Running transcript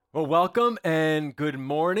Well, welcome and good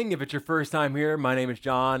morning. If it's your first time here, my name is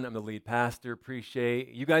John. I'm the lead pastor. Appreciate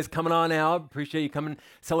you guys coming on out. Appreciate you coming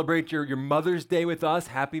celebrate your Mother's Day with us.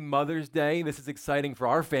 Happy Mother's Day. This is exciting for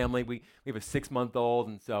our family. We have a 6-month-old,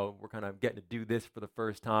 and so we're kind of getting to do this for the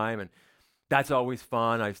first time, and that's always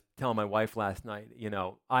fun. I was telling my wife last night,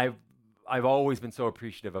 I've always been so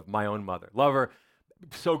appreciative of my own mother. Love her,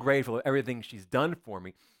 so grateful for everything she's done for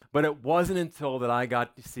me. But it wasn't until that I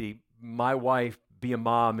got to see my wife be a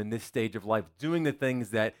mom in this stage of life, doing the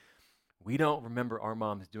things that we don't remember our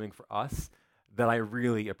moms doing for us, that I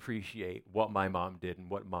really appreciate what my mom did and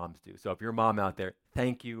what moms do. So if you're a mom out there,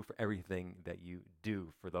 thank you for everything that you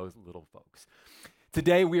do for those little folks.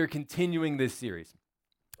 Today, we are continuing this series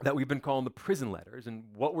that we've been calling the prison letters. And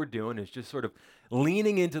what we're doing is just sort of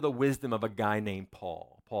leaning into the wisdom of a guy named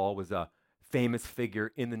Paul. Paul was a famous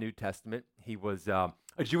figure in the New Testament. He was a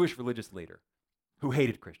Jewish religious leader who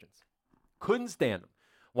hated Christians, couldn't stand them,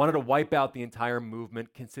 wanted to wipe out the entire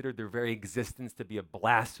movement, considered their very existence to be a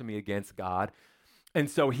blasphemy against God. And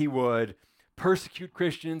so he would persecute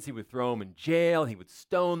Christians, he would throw them in jail, he would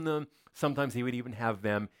stone them, sometimes he would even have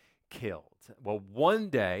them killed. Well, one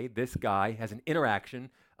day, this guy has an interaction,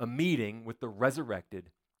 a meeting with the resurrected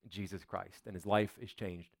Jesus Christ, and his life is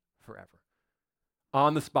changed forever.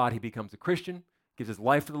 On the spot, he becomes a Christian, gives his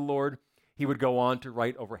life to the Lord. He would go on to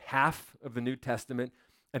write over half of the New Testament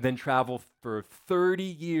and then travel for 30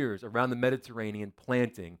 years around the Mediterranean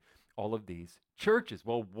planting all of these churches.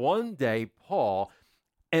 Well, one day, Paul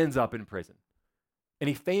ends up in prison, and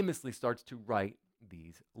he famously starts to write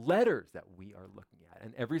these letters that we are looking at.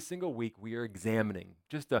 And every single week, we are examining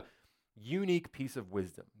just a unique piece of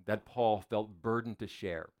wisdom that Paul felt burdened to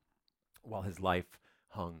share while his life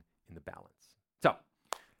hung in the balance. So,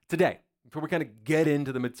 today, before we kind of get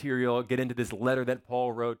into the material, get into this letter that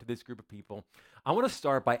Paul wrote to this group of people, I want to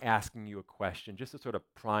start by asking you a question, just to sort of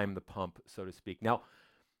prime the pump, so to speak. Now,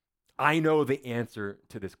 I know the answer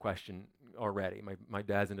to this question already. My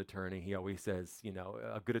dad's an attorney. He always says,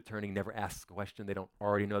 a good attorney never asks a question they don't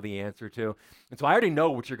already know the answer to. And so I already know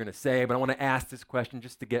what you're going to say, but I want to ask this question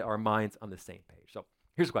just to get our minds on the same page. So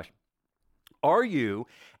here's the question. Are you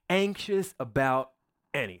anxious about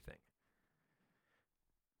anything?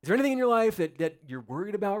 Is there anything in your life that you're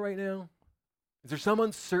worried about right now? Is there some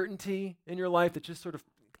uncertainty in your life that's just sort of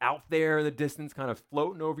out there in the distance, kind of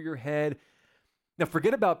floating over your head? Now,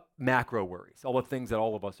 forget about macro worries, all the things that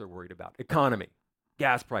all of us are worried about. Economy,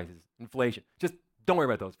 gas prices, inflation. Just don't worry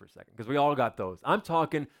about those for a second, because we all got those. I'm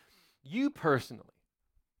talking you personally.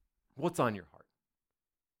 What's on your heart?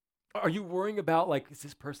 Are you worrying about, is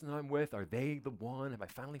this person that I'm with, are they the one? Have I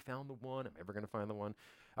finally found the one? Am I ever going to find the one?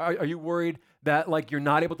 Are you worried that, you're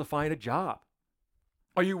not able to find a job?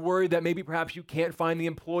 Are you worried that maybe perhaps you can't find the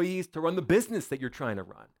employees to run the business that you're trying to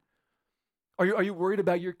run? Are you worried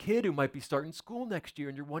about your kid who might be starting school next year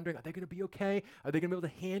and you're wondering, are they going to be okay? Are they going to be able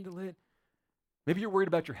to handle it? Maybe you're worried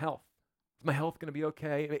about your health. Is my health going to be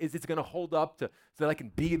okay? Is it going to hold up so that I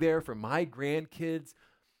can be there for my grandkids?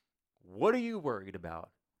 What are you worried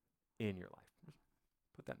about in your life? Just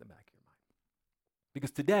put that in the back of your mind.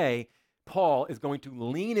 Because today, Paul is going to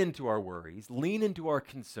lean into our worries, lean into our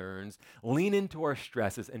concerns, lean into our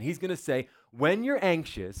stresses, and he's going to say, when you're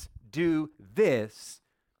anxious, do this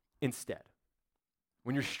instead.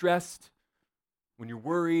 When you're stressed, when you're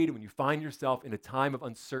worried, when you find yourself in a time of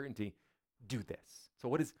uncertainty, do this. So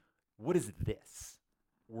what is this?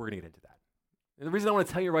 We're going to get into that. And the reason I want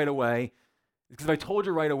to tell you right away is because if I told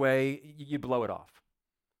you right away, you'd blow it off.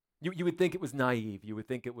 You would think it was naive. You would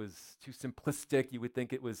think it was too simplistic. You would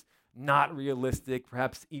think it was not realistic,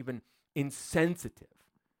 perhaps even insensitive.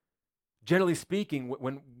 Generally speaking,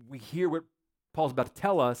 when we hear what Paul's about to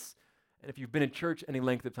tell us, and if you've been in church any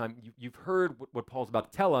length of time, you've heard what Paul's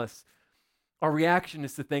about to tell us, our reaction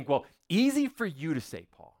is to think, well, easy for you to say,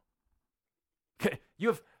 Paul.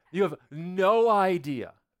 You have no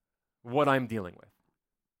idea what I'm dealing with.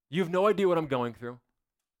 You have no idea what I'm going through.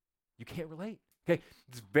 You can't relate. Okay,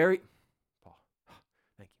 Paul,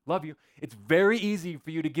 thank you, love you. It's very easy for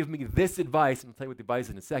you to give me this advice, and I'll tell you what the advice is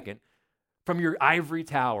in a second, from your ivory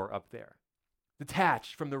tower up there,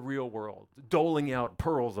 detached from the real world, doling out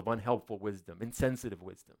pearls of unhelpful wisdom, insensitive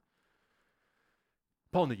wisdom.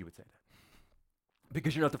 Paul knew you would say that,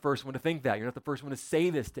 because you're not the first one to think that. You're not the first one to say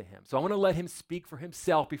this to him. So I want to let him speak for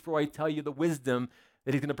himself before I tell you the wisdom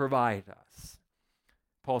that he's going to provide us.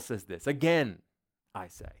 Paul says this, again, I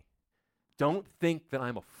say, don't think that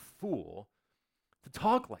I'm a fool to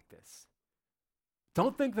talk like this.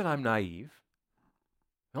 Don't think that I'm naive.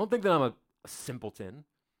 Don't think that I'm a simpleton.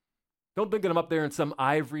 Don't think that I'm up there in some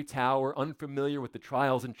ivory tower, unfamiliar with the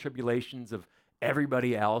trials and tribulations of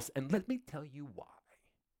everybody else. And let me tell you why.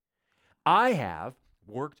 I have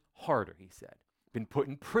worked harder, he said, been put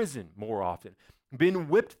in prison more often, been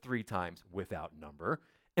whipped 3 times without number,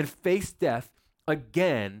 and faced death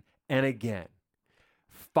again and again.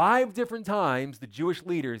 5 different times, the Jewish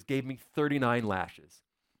leaders gave me 39 lashes.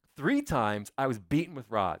 3 times, I was beaten with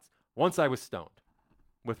rods. Once I was stoned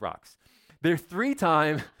with rocks. There are 3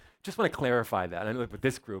 times, just want to clarify that. I know with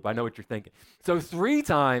this group, I know what you're thinking. So 3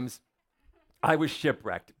 times, I was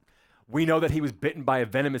shipwrecked. We know that he was bitten by a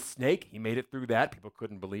venomous snake. He made it through that. People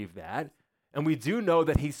couldn't believe that. And we do know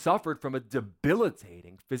that he suffered from a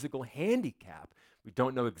debilitating physical handicap. We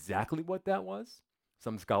don't know exactly what that was.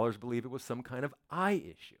 Some scholars believe it was some kind of eye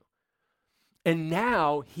issue. And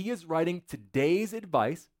now he is writing today's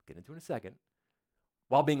advice, get into it in a second,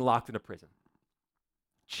 while being locked in a prison.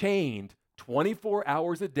 Chained 24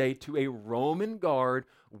 hours a day to a Roman guard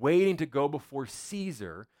waiting to go before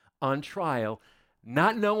Caesar on trial,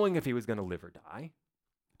 not knowing if he was going to live or die.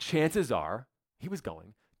 Chances are he was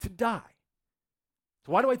going to die.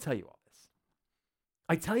 So why do I tell you all this?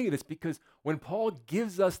 I tell you this because when Paul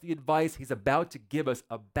gives us the advice he's about to give us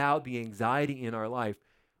about the anxiety in our life,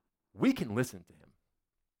 we can listen to him.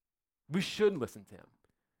 We should listen to him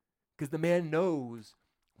because the man knows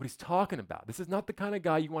what he's talking about. This is not the kind of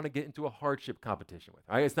guy you want to get into a hardship competition with,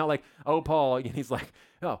 right? It's not like, oh, Paul, and he's like,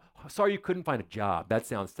 oh, sorry you couldn't find a job. That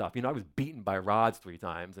sounds tough. I was beaten by rods 3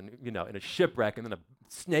 times and, in a shipwreck, and then a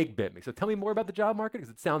snake bit me. So tell me more about the job market because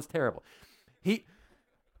it sounds terrible.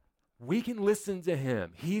 We can listen to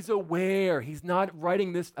him. He's aware. He's not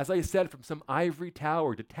writing this, as I said, from some ivory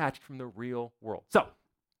tower detached from the real world. So,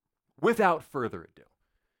 without further ado,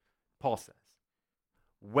 Paul says,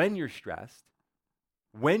 when you're stressed,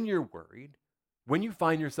 when you're worried, when you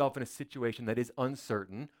find yourself in a situation that is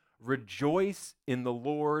uncertain, rejoice in the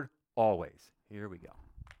Lord always. Here we go.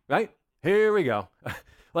 Right? Here we go.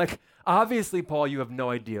 Obviously, Paul, you have no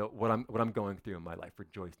idea what I'm going through in my life.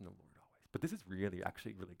 Rejoice in the Lord always. But this is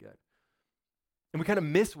actually really good. And we kind of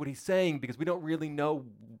miss what he's saying because we don't really know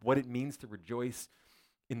what it means to rejoice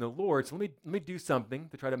in the Lord. So let me do something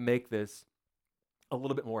to try to make this a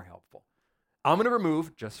little bit more helpful. I'm going to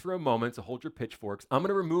remove, just for a moment, so hold your pitchforks, I'm going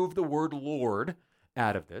to remove the word Lord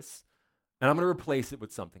out of this, and I'm going to replace it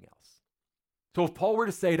with something else. So if Paul were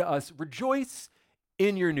to say to us, rejoice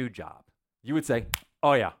in your new job, you would say,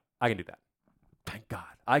 oh yeah, I can do that. Thank God.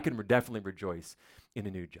 I can definitely rejoice in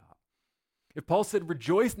a new job. If Paul said,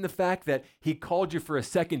 rejoice in the fact that he called you for a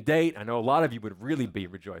second date, I know a lot of you would really be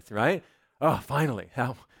rejoicing, right? Oh, finally,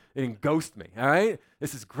 they didn't ghost me, all right?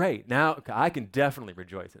 This is great. Now, I can definitely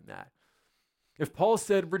rejoice in that. If Paul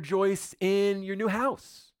said, rejoice in your new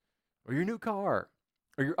house or your new car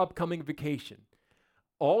or your upcoming vacation,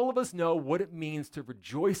 all of us know what it means to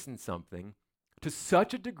rejoice in something to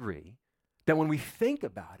such a degree that when we think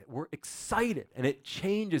about it, we're excited and it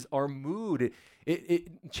changes our mood.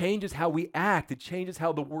 It changes how we act. It changes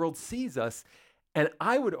how the world sees us. And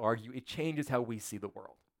I would argue it changes how we see the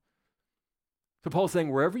world. So Paul's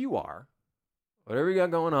saying, wherever you are, whatever you got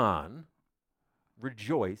going on,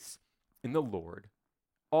 rejoice in the Lord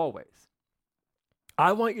always.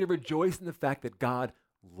 I want you to rejoice in the fact that God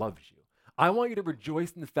loves you. I want you to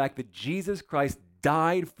rejoice in the fact that Jesus Christ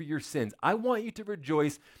died for your sins. I want you to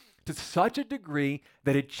rejoice to such a degree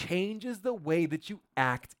that it changes the way that you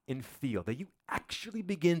act and feel, that you actually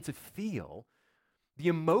begin to feel the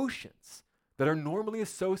emotions that are normally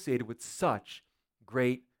associated with such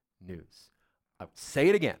great news. I would say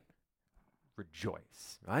it again.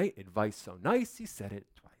 Rejoice, right? Advice so nice, he said it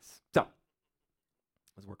twice. So, I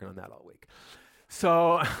was working on that all week.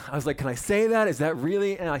 So, I was like, can I say that? Is that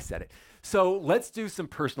really? And I said it. So, let's do some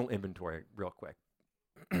personal inventory real quick.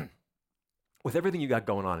 With everything you got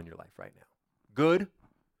going on in your life right now, good,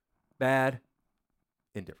 bad,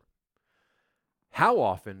 indifferent. How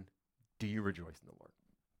often do you rejoice in the Lord?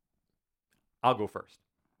 I'll go first.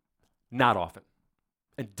 Not often,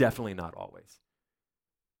 and definitely not always.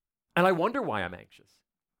 And I wonder why I'm anxious.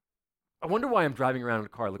 I wonder why I'm driving around in a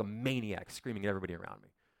car like a maniac, screaming at everybody around me.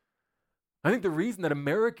 I think the reason that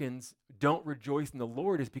Americans don't rejoice in the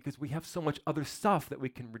Lord is because we have so much other stuff that we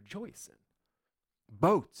can rejoice in.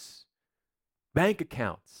 Boats, bank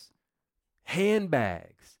accounts,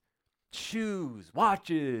 handbags, shoes,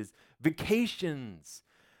 watches, vacations.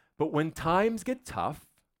 But when times get tough,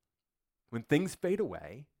 when things fade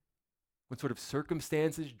away, when sort of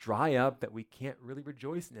circumstances dry up that we can't really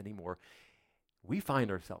rejoice in anymore, we find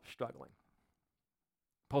ourselves struggling.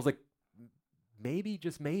 Paul's like, maybe,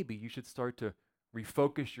 just maybe, you should start to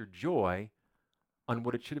refocus your joy on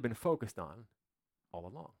what it should have been focused on all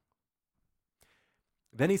along.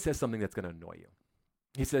 Then he says something that's going to annoy you.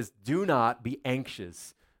 He says, do not be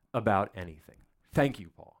anxious about anything. Thank you,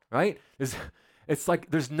 Paul. right? It's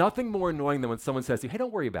like there's nothing more annoying than when someone says to you, hey,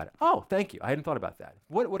 don't worry about it. Oh, thank you. I hadn't thought about that.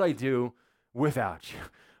 What would I do without you?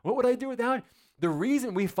 What would I do without you? The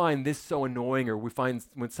reason we find this so annoying, or we find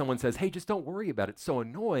when someone says, hey, just don't worry about it, so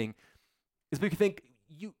annoying, is because we think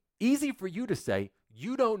easy for you to say,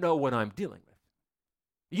 you don't know what I'm dealing with.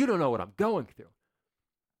 You don't know what I'm going through.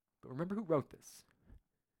 But remember who wrote this.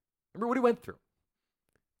 Remember what he went through.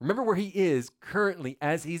 Remember where he is currently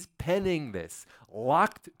as he's penning this,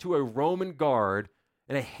 locked to a Roman guard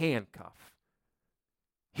in a handcuff.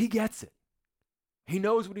 He gets it. He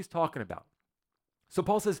knows what he's talking about. So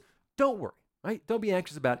Paul says, don't worry, right? Don't be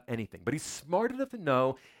anxious about anything. But he's smart enough to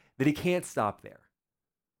know that he can't stop there.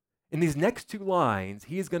 In these next two lines,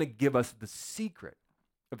 he is going to give us the secret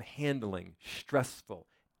of handling stressful,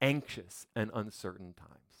 anxious, and uncertain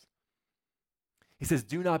times. He says,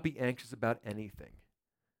 do not be anxious about anything,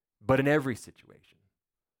 but in every situation.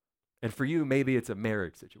 And for you, maybe it's a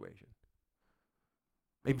marriage situation.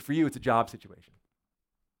 Maybe for you, it's a job situation,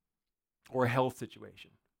 or a health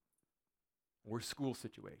situation, or a school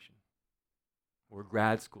situation, or a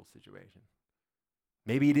grad school situation.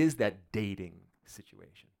 Maybe it is that dating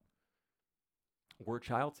situation, or a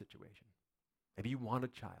child situation. Maybe you want a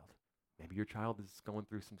child. Maybe your child is going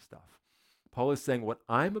through some stuff. Paul is saying what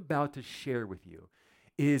I'm about to share with you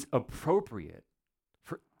is appropriate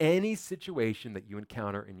for any situation that you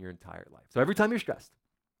encounter in your entire life. So every time you're stressed,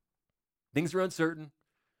 things are uncertain,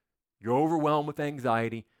 you're overwhelmed with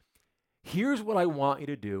anxiety, here's what I want you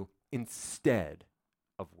to do instead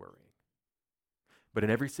of worrying. But in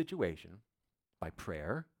every situation, by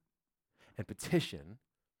prayer and petition,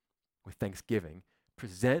 with thanksgiving,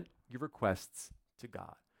 present your requests to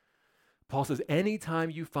God. Paul says, anytime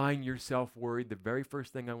you find yourself worried, the very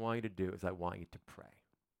first thing I want you to do is I want you to pray.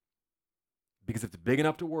 Because if it's big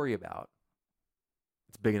enough to worry about,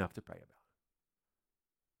 it's big enough to pray about.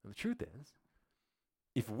 And the truth is,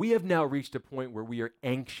 if we have now reached a point where we are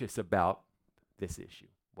anxious about this issue,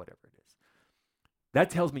 whatever it is, that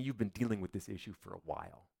tells me you've been dealing with this issue for a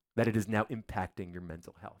while, that it is now impacting your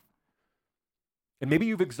mental health. And maybe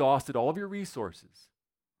you've exhausted all of your resources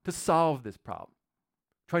to solve this problem,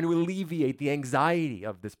 trying to alleviate the anxiety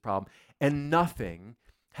of this problem, and nothing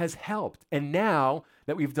has helped. And now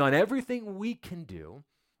that we've done everything we can do,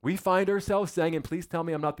 we find ourselves saying, and please tell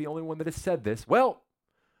me I'm not the only one that has said this, well,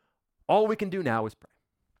 all we can do now is pray.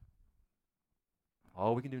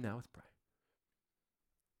 All we can do now is pray.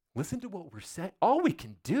 Listen to what we're saying. All we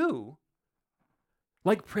can do,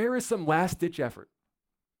 like prayer is some last-ditch effort.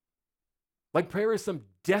 Like prayer is some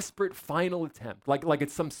desperate final attempt. Like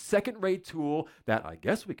it's some second-rate tool that I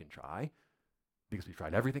guess we can try because we've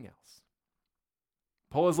tried everything else.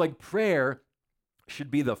 Paul is like, prayer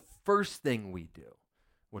should be the first thing we do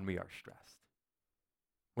when we are stressed.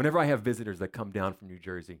 Whenever I have visitors that come down from New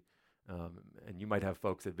Jersey, and you might have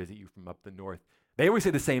folks that visit you from up the north, they always say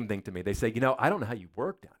the same thing to me. They say, I don't know how you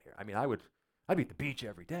work down here. I mean, I'd be at the beach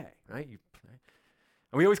every day, right?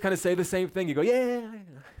 And we always kind of say the same thing. You go, yeah, I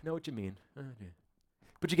know what you mean.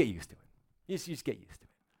 But you get used to it. You just get used to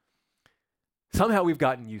it. Somehow we've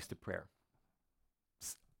gotten used to prayer.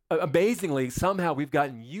 Amazingly, somehow we've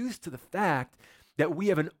gotten used to the fact that we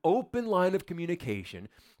have an open line of communication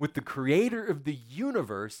with the creator of the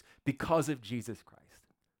universe because of Jesus Christ.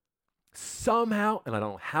 Somehow, and I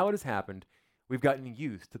don't know how it has happened, we've gotten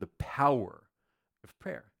used to the power of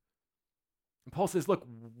prayer. And Paul says, look,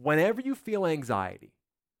 whenever you feel anxiety,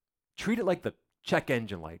 treat it like the check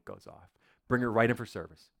engine light goes off. Bring her right in for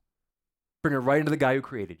service. Bring her right into the guy who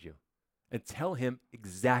created you and tell him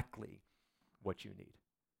exactly what you need.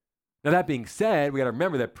 Now, that being said, we got to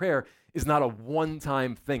remember that prayer is not a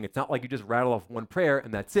one-time thing. It's not like you just rattle off one prayer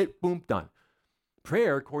and that's it, boom, done.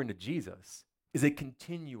 Prayer, according to Jesus, is a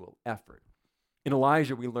continual effort. In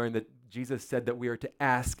Elijah, we learned that Jesus said that we are to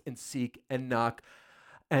ask and seek and knock,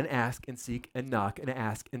 and ask and seek and knock, and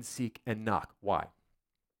ask and seek and knock. Why?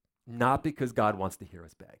 Not because God wants to hear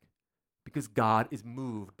us beg, because God is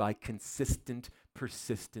moved by consistent,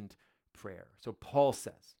 persistent prayer. So Paul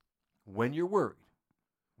says, when you're worried,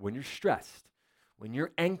 when you're stressed, when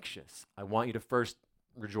you're anxious, I want you to first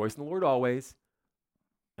rejoice in the Lord always,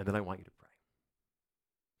 and then I want you to pray.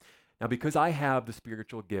 Now, because I have the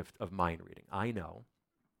spiritual gift of mind reading, I know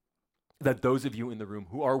that those of you in the room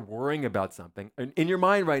who are worrying about something, and in your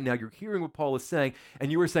mind right now, you're hearing what Paul is saying,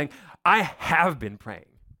 and you are saying, I have been praying.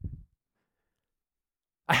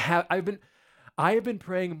 I have been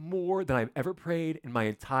praying more than I've ever prayed in my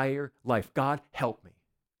entire life. God, help me.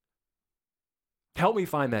 Help me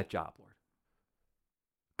find that job, Lord.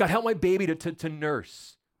 God, help my baby to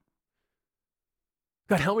nurse.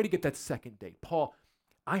 God, help me to get that second date. Paul,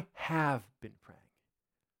 I have been praying.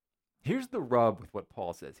 Here's the rub with what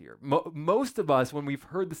Paul says here. Most of us, when we've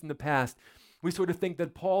heard this in the past, we sort of think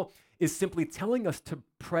that Paul is simply telling us to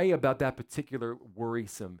pray about that particular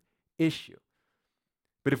worrisome issue.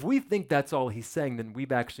 But if we think that's all he's saying, then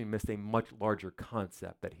we've actually missed a much larger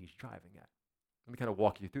concept that he's driving at. Let me kind of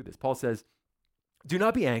walk you through this. Paul says, do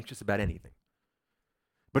not be anxious about anything,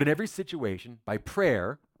 but in every situation, by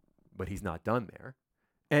prayer, but he's not done there,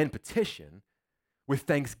 and petition, with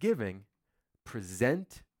thanksgiving,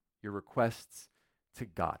 present your requests to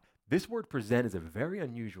God. This word present is a very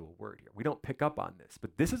unusual word here. We don't pick up on this,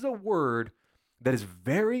 but this is a word that is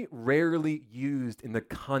very rarely used in the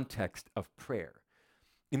context of prayer.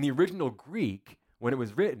 In the original Greek, when it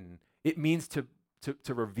was written, it means to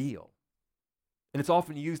reveal. And it's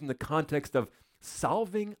often used in the context of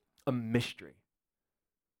solving a mystery.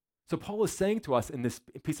 So Paul is saying to us in this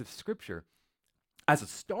piece of scripture, as a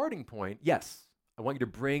starting point, yes, I want you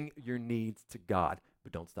to bring your needs to God,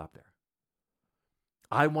 but don't stop there.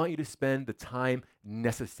 I want you to spend the time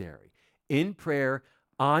necessary in prayer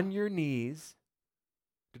on your knees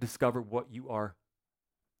to discover what you are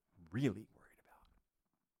really worried about.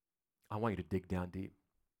 I want you to dig down deep.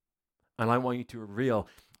 And I want you to reveal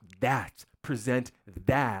that, present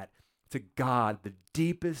that to God, the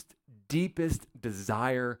deepest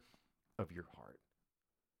desire of your heart.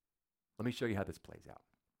 Let me show you how this plays out.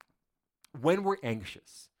 When we're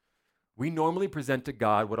anxious, we normally present to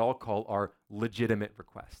God what I'll call our legitimate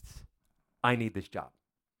requests. I need this job.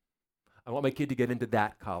 I want my kid to get into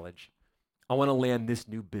that college. I want to land this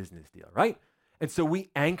new business deal, right? And so we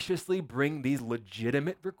anxiously bring these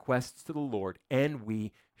legitimate requests to the Lord, and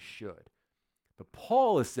we should. But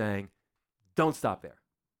Paul is saying, don't stop there.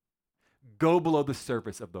 Go below the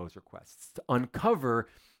surface of those requests to uncover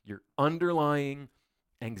your underlying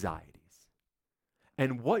anxieties.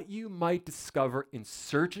 And what you might discover in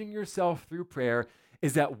searching yourself through prayer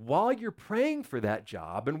is that while you're praying for that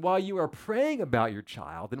job, and while you are praying about your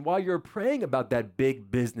child, and while you're praying about that big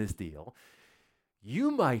business deal, you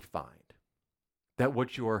might find that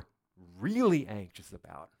what you're really anxious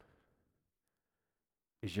about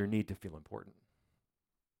is your need to feel important.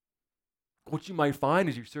 What you might find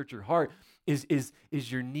as you search your heart is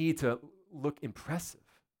your need to look impressive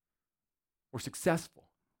or successful.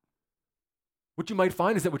 What you might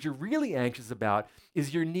find is that what you're really anxious about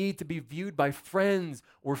is your need to be viewed by friends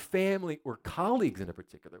or family or colleagues in a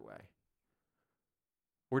particular way,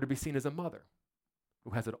 or to be seen as a mother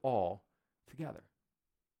who has it all together.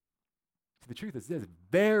 See, the truth is this: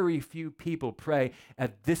 very few people pray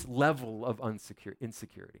at this level of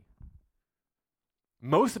insecurity.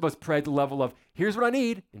 Most of us pray at the level of, here's what I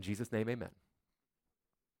need, in Jesus' name, amen.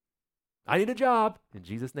 I need a job, in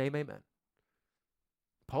Jesus' name, amen.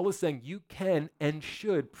 Paul is saying you can and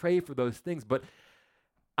should pray for those things, but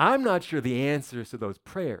I'm not sure the answers to those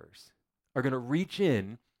prayers are going to reach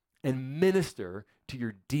in and minister to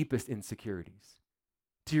your deepest insecurities,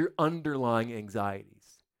 to your underlying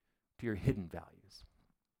anxieties, to your hidden values.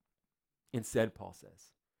 Instead, Paul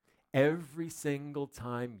says, every single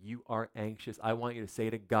time you are anxious, I want you to say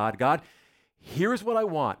to God, God, here's what I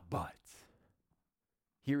want, but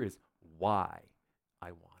here is why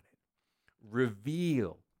I want it.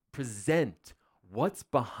 Reveal, present what's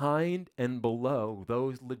behind and below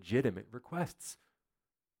those legitimate requests.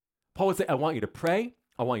 Paul would say, I want you to pray,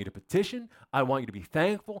 I want you to petition, I want you to be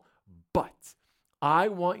thankful, but I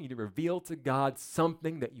want you to reveal to God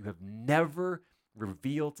something that you have never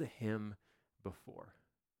revealed to him before.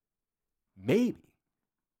 Maybe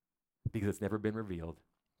because it's never been revealed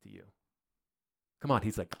to you. Come on,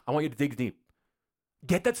 he's like, I want you to dig deep.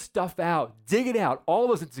 Get that stuff out. Dig it out. All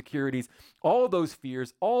those insecurities, all those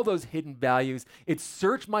fears, all those hidden values. It's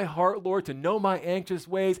search my heart, Lord, to know my anxious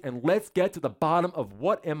ways, and let's get to the bottom of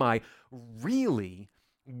what am I really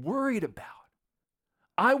worried about.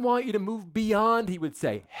 I want you to move beyond, he would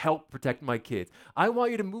say, help protect my kids. I want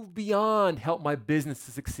you to move beyond help my business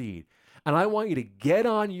to succeed. And I want you to get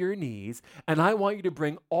on your knees, and I want you to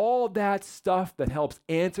bring all that stuff that helps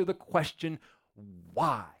answer the question,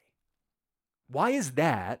 why? Why is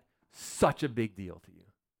that such a big deal to you?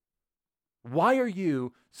 Why are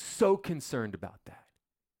you so concerned about that?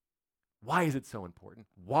 Why is it so important?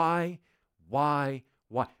 Why?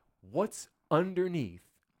 What's underneath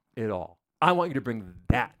it all? I want you to bring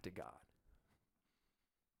that to God.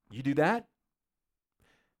 You do that,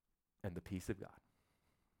 and the peace of God.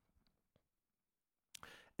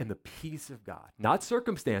 And the peace of God, not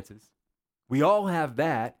circumstances. We all have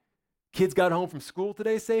that. Kids got home from school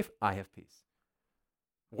today safe. I have peace.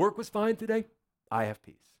 Work was fine today. I have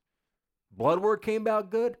peace. Blood work came out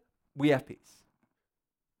good. We have peace.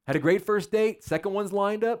 Had a great first date. Second one's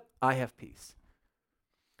lined up. I have peace.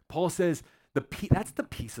 Paul says that's the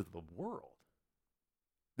peace of the world.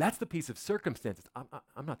 That's the peace of circumstances.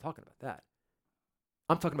 I'm not talking about that.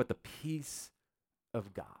 I'm talking about the peace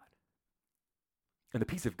of God. And the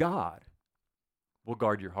peace of God will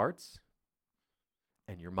guard your hearts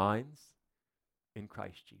and your minds in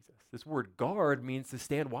Christ Jesus. This word guard means to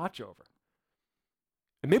stand watch over.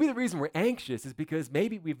 And maybe the reason we're anxious is because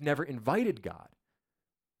maybe we've never invited God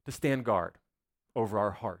to stand guard over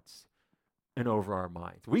our hearts and over our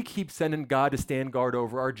minds. We keep sending God to stand guard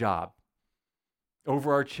over our job,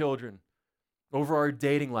 over our children, over our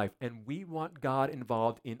dating life, and we want God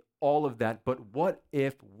involved in all of that. But what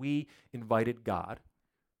if we invited God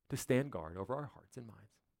to stand guard over our hearts and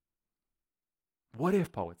minds? What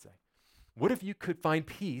if, Paul would say, what if you could find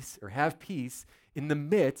peace or have peace in the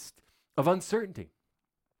midst of uncertainty?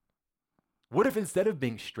 What if instead of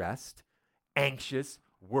being stressed, anxious,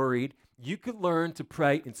 worried, you could learn to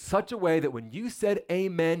pray in such a way that when you said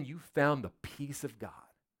amen, you found the peace of God?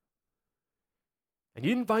 And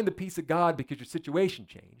you didn't find the peace of God because your situation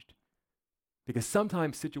changed, because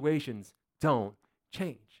sometimes situations don't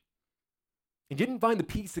change. And you didn't find the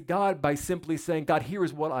peace of God by simply saying, God, here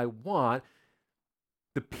is what I want.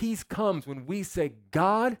 The peace comes when we say,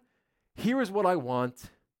 God, here is what I want.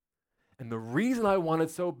 And the reason I want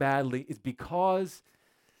it so badly is because,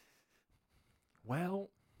 well,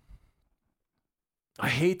 I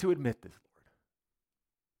hate to admit this, Lord,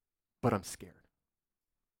 but I'm scared.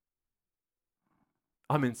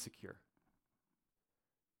 I'm insecure.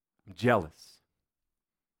 I'm jealous.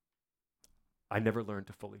 I never learned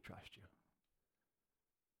to fully trust you.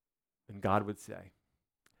 And God would say,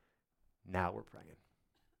 now we're praying.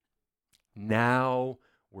 Now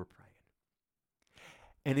we're praying.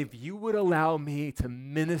 And if you would allow me to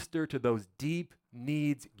minister to those deep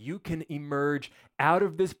needs, you can emerge out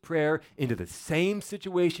of this prayer into the same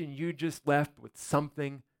situation you just left with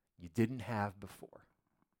something you didn't have before.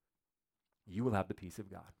 You will have the peace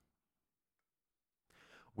of God,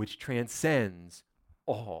 which transcends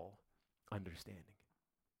all understanding.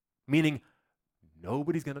 Meaning,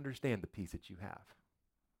 nobody's going to understand the peace that you have.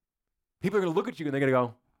 People are going to look at you and they're going to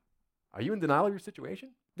go, are you in denial of your situation?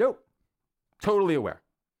 Nope. Totally aware.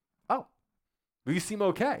 Oh, well, you seem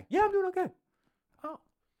okay. Yeah, I'm doing okay. Oh,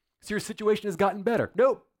 so your situation has gotten better.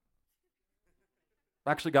 Nope.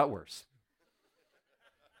 Actually got worse.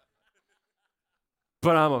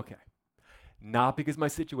 But I'm okay. Not because my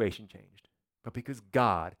situation changed, but because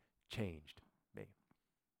God changed me.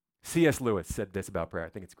 C.S. Lewis said this about prayer. I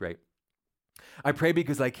think it's great. I pray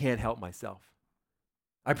because I can't help myself.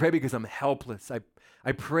 I pray because I'm helpless.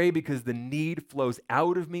 I pray because the need flows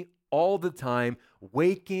out of me all the time,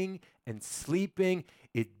 waking and sleeping.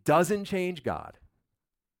 It doesn't change God.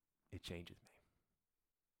 It changes me.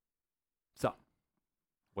 So,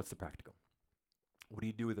 what's the practical? What do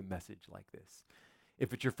you do with a message like this?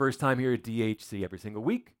 If it's your first time here at DHC, every single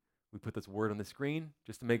week, we put this word on the screen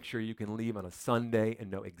just to make sure you can leave on a Sunday and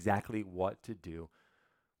know exactly what to do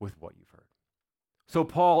with what you've heard. So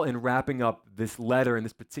Paul, in wrapping up this letter in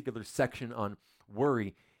this particular section on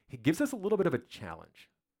worry, he gives us a little bit of a challenge.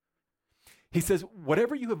 He says,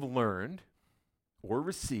 whatever you have learned or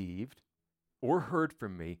received or heard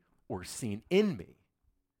from me or seen in me,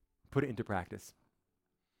 put it into practice.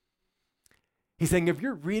 He's saying, if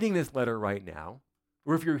you're reading this letter right now,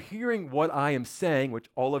 or if you're hearing what I am saying, which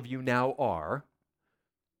all of you now are,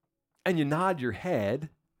 and you nod your head,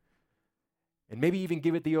 and maybe even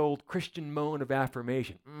give it the old Christian moan of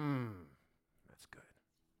affirmation, that's good.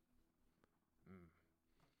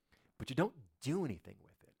 But you don't do anything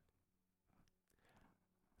with it,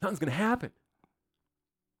 nothing's going to happen.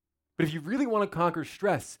 But if you really want to conquer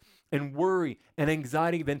stress and worry and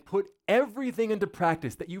anxiety, then put everything into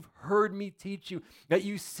practice that you've heard me teach you, that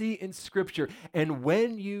you see in Scripture. And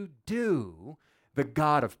when you do, the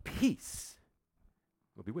God of peace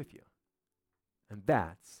will be with you. And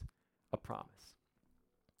that's a promise.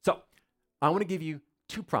 So, I want to give you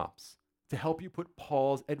 2 prompts to help you put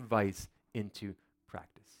Paul's advice into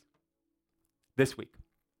practice. This week,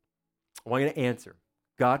 I want you to answer,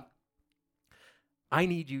 God, I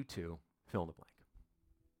need you to fill in the blank.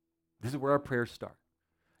 This is where our prayers start.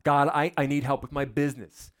 God, I need help with my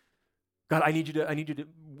business. God, I need you to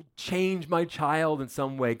change my child in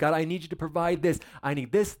some way. God, I need you to provide this. I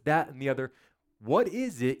need this, that, and the other. What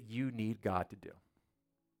is it you need God to do?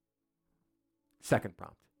 Second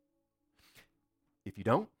prompt. If you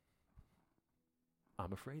don't,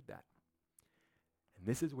 I'm afraid that. And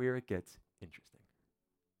this is where it gets interesting.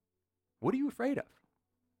 What are you afraid of?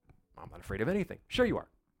 I'm not afraid of anything. Sure you are.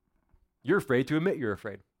 You're afraid to admit you're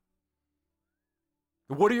afraid.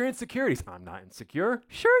 What are your insecurities? I'm not insecure.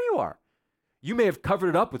 Sure you are. You may have covered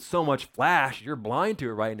it up with so much flash, you're blind to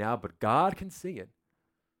it right now, but God can see it.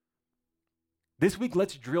 This week,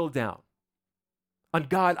 let's drill down on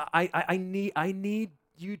God. I need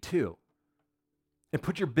you too. And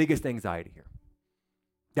put your biggest anxiety here.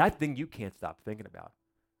 That thing you can't stop thinking about.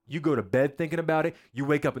 You go to bed thinking about it. You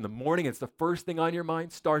wake up in the morning, it's the first thing on your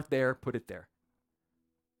mind. Start there, put it there.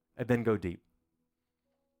 And then go deep.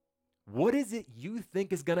 What is it you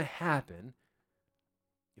think is going to happen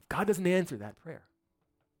if God doesn't answer that prayer?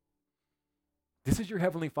 This is your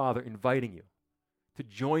Heavenly Father inviting you to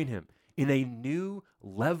join Him in a new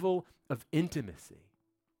level of intimacy,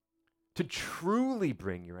 to truly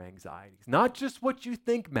bring your anxieties, not just what you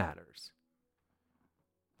think matters,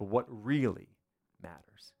 but what really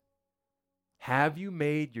matters. Have you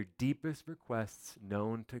made your deepest requests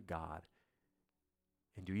known to God?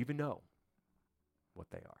 And do you even know what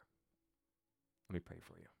they are? Let me pray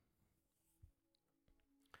for you.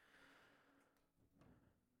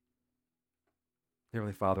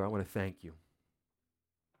 Heavenly Father, I want to thank you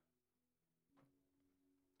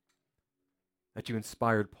that you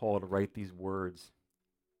inspired Paul to write these words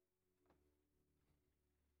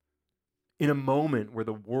in a moment where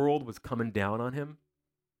the world was coming down on him,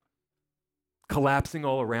 collapsing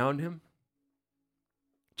all around him,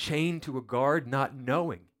 chained to a guard, not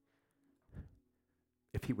knowing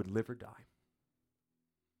if he would live or die.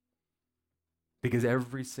 Because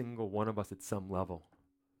every single one of us at some level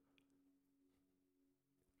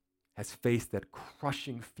has faced that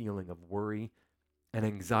crushing feeling of worry and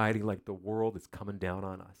anxiety like the world is coming down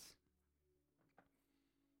on us.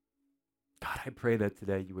 God, I pray that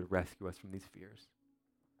today you would rescue us from these fears.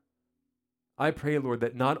 I pray, Lord,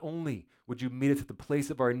 that not only would you meet us at the place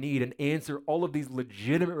of our need and answer all of these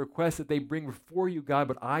legitimate requests that they bring before you, God,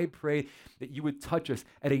 but I pray that you would touch us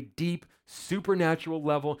at a deep, supernatural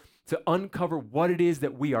level to uncover what it is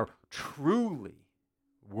that we are truly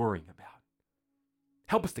worrying about.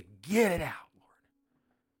 Help us to get it out, Lord,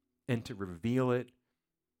 and to reveal it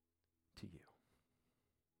to you.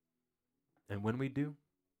 And when we do,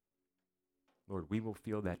 Lord, we will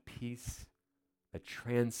feel that peace that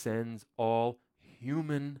transcends all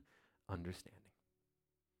human understanding.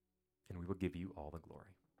 And we will give you all the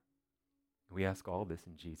glory. And we ask all this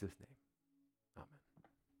in Jesus' name. Amen.